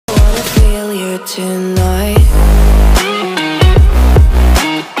you tonight.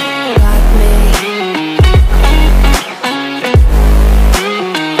 Got me.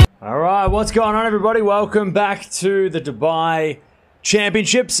 All right, what's going on, everybody? Welcome back to the Dubai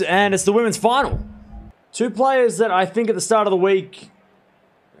Championships, and it's the women's final. Two players that I think at the start of the week,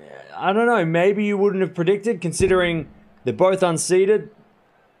 I don't know, maybe you wouldn't have predicted, considering they're both unseeded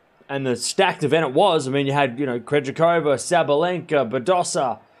and the stacked event it was. I mean, you had, Krejcikova, Sabalenka,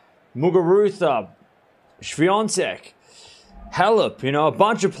 Badosa, Muguruza, Swiatek, Halep, a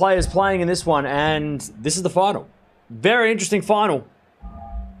bunch of players playing in this one, and this is the final. Very interesting final.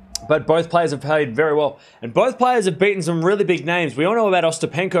 But both players have played very well. And both players have beaten some really big names. We all know about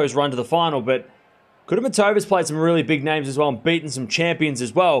Ostapenko's run to the final, but Kudermetova's played some really big names as well and beaten some champions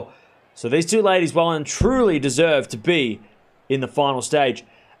as well. So these two ladies well and truly deserve to be in the final stage.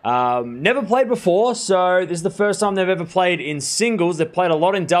 Never played before, so this is the first time they've ever played in singles. They've played a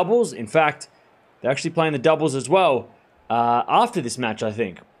lot in doubles. In fact, they're actually playing the doubles as well after this match, I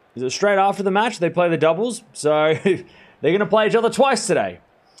think. Is it straight after the match they play the doubles? So they're going to play each other twice today.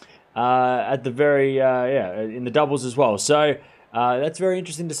 At the very, in the doubles as well. So that's very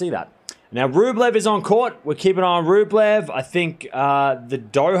interesting to see that. Now, Rublev is on court. We're keeping an eye on Rublev. I think the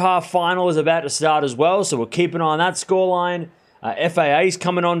Doha final is about to start as well, so we'll keep an eye on that scoreline. FAA's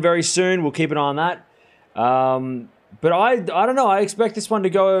coming on very soon. We'll keep an eye on that. But I don't know. I expect this one to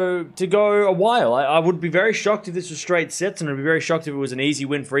go a while. I would be very shocked if this was straight sets, and I'd be very shocked if it was an easy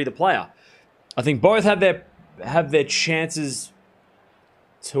win for either player. I think both have their chances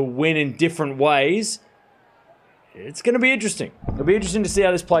to win in different ways. It's going to be interesting. It'll be interesting to see how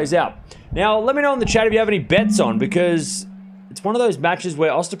this plays out. Now, let me know in the chat if you have any bets on, because it's one of those matches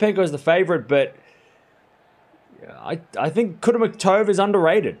where Ostapenko is the favorite, but I think Kudermetova is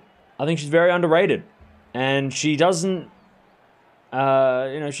underrated. I think she's very underrated. And she doesn't,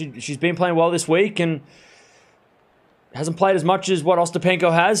 she's been playing well this week and hasn't played as much as what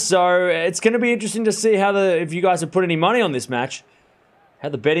Ostapenko has. So it's going to be interesting to see how if you guys have put any money on this match, how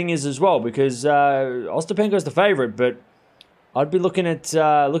the betting is as well, because Ostapenko is the favorite, but I'd be looking at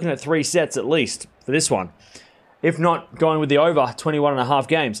 3 sets at least for this one, if not going with the over 21.5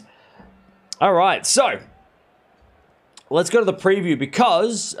 games. All right, so let's go to the preview,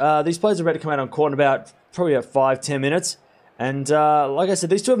 because these players are about to come out on court in probably about 5-10 minutes, and like I said,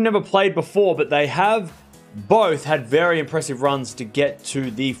 these two have never played before, but they have both had very impressive runs to get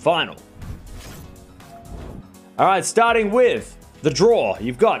to the final. All right, starting with the draw.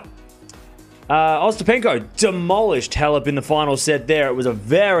 You've got Ostapenko demolished Halep in the final set there. It was a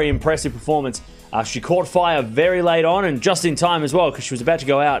very impressive performance. She caught fire very late on and just in time as well, because she was about to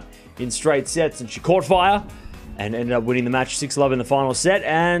go out in straight sets, and she caught fire and ended up winning the match 6-love in the final set.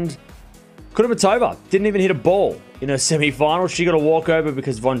 And Kudermetova didn't even hit a ball in her semi-final. She got a walkover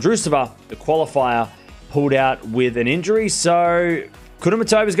because Vondrousova, the qualifier, pulled out with an injury. So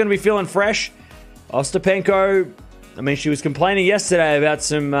Kudermetova is going to be feeling fresh. Ostapenko, I mean, she was complaining yesterday about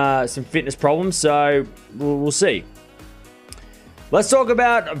some fitness problems, so we'll see. Let's talk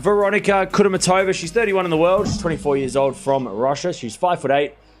about Veronika Kudermetova. She's 31 in the world. She's 24 years old, from Russia. She's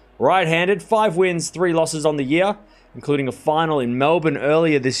 5'8", right-handed, 5 wins, 3 losses on the year, including a final in Melbourne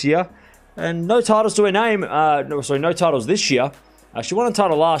earlier this year. And no titles to her name. No titles this year. She won a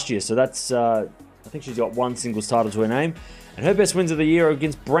title last year, so that's, I think she's got 1 singles title to her name. And her best wins of the year are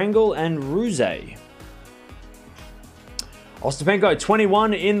against Brengel and Ruse. Ostapenko,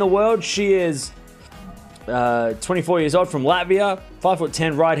 21 in the world. She is 24 years old, from Latvia,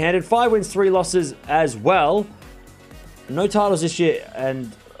 5'10", right-handed, 5 wins, 3 losses as well. No titles this year,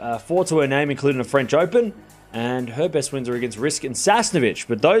 and 4 to her name, including a French Open. And her best wins are against Risk and Sasnovich.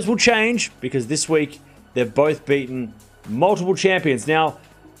 But those will change, because this week they've both beaten multiple champions. Now,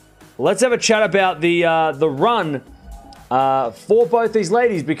 let's have a chat about the run for both these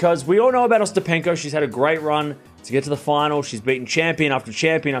ladies, because we all know about Ostapenko. She's had a great run to get to the final. She's beaten champion after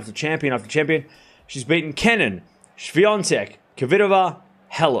champion after champion after champion. She's beaten Kenin, Swiatek, Kvitova,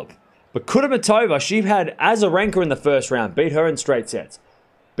 Halep. But Kudermetova, she had Azarenka in the first round, beat her in straight sets.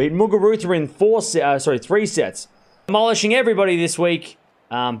 Beat Muguruza in 3 sets. Demolishing everybody this week,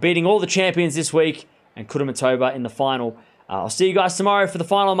 beating all the champions this week, and Kudermetova in the final. I'll see you guys tomorrow for the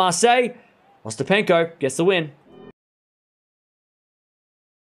final of Marseille. Ostapenko gets the win.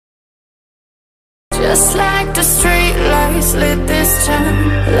 Just like the street lights lit this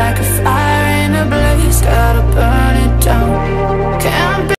town, like a fire in a blaze. Got